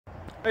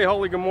Hey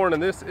Holly, good morning.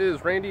 This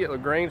is Randy at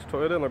Lagrange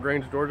Toyota in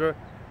Lagrange, Georgia.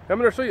 I'm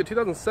going to show you a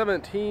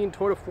 2017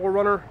 Toyota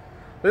 4Runner.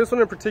 This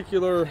one in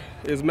particular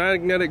is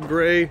magnetic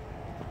gray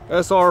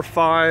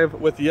SR5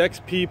 with the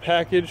XP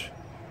package.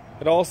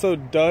 It also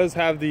does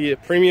have the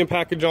premium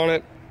package on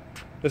it.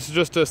 This is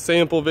just a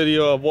sample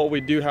video of what we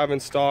do have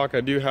in stock.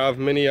 I do have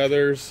many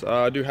others.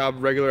 I do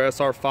have regular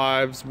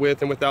SR5s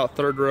with and without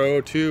third row,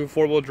 2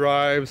 4-wheel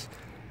drives.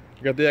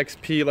 I got the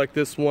XP like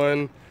this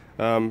one.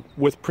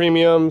 With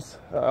premiums.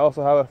 I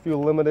also have a few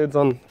limiteds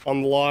on the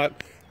lot.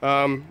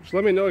 Just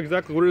let me know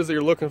exactly what it is that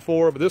you're looking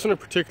for, but this one in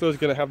particular is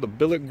going to have the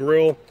billet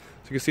grille. So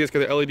you can see it's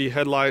got the LED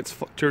headlights,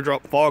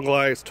 teardrop fog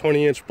lights,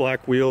 20-inch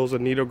black wheels,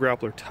 and Nito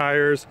grappler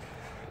tires.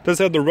 It does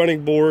have the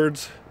running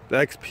boards, the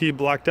XP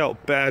blacked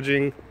out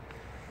badging.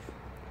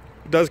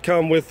 It does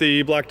come with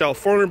the blacked out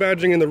 4Runner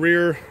badging in the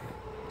rear.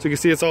 So you can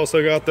see it's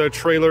also got the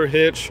trailer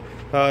hitch,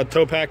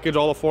 tow package.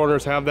 All the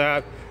 4Runners have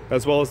that,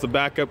 as well as the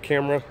backup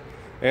camera.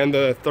 And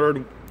the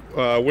third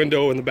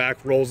window in the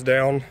back rolls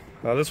down.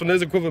 This one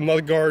is equipped with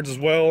mud guards as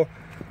well.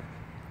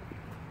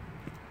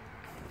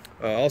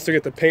 Also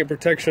get the paint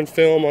protection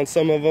film on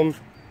some of them.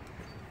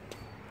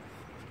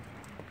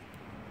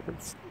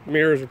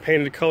 Mirrors are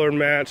painted color and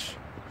match.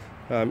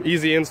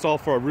 Easy install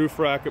for a roof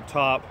rack up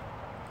top.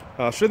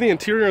 Show the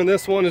interior on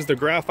this one is the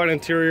graphite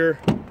interior.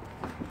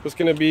 It's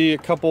going to be a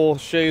couple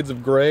shades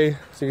of gray.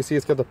 So you can see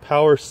it's got the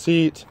power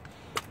seat,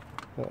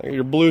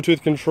 your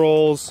Bluetooth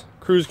controls,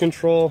 cruise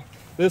control.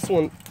 This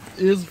one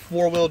is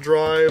 4-wheel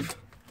drive.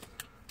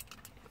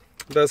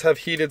 It does have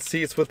heated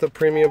seats with the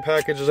premium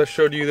package. As I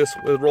showed you, this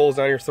it rolls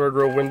down your third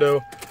row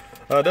window.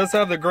 It does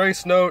have the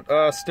Grace Note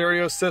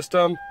stereo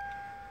system.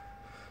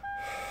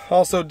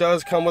 Also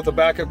does come with a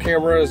backup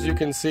camera, as you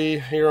can see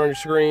here on your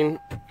screen.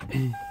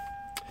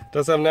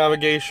 Does have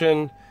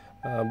navigation,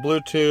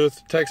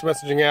 Bluetooth, text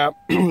messaging app,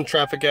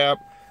 traffic app.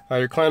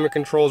 Your climate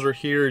controls are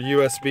here,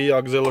 USB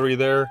auxiliary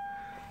there.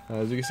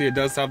 As you can see, it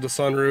does have the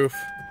sunroof.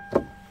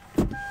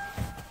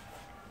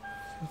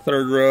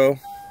 Third row.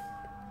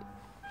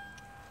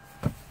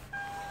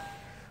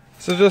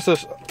 So just a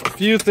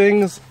few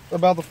things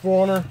about the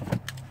 4Runner.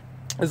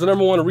 It's the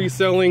 #1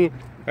 reselling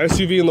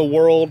SUV in the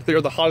world. They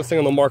are the hottest thing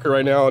on the market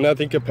right now, and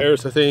nothing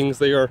compares to things.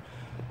 They are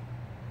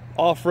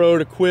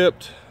off-road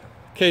equipped,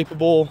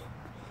 capable.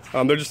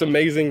 They're just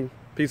amazing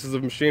pieces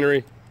of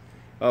machinery.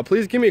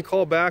 Please give me a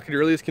call back at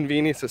your earliest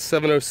convenience at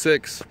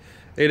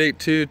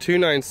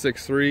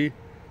 706-882-2963. You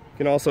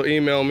can also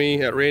email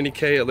me at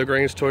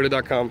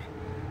randyk@lagrangetoyota.com.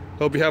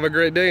 Hope you have a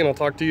great day, and I'll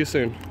talk to you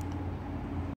soon.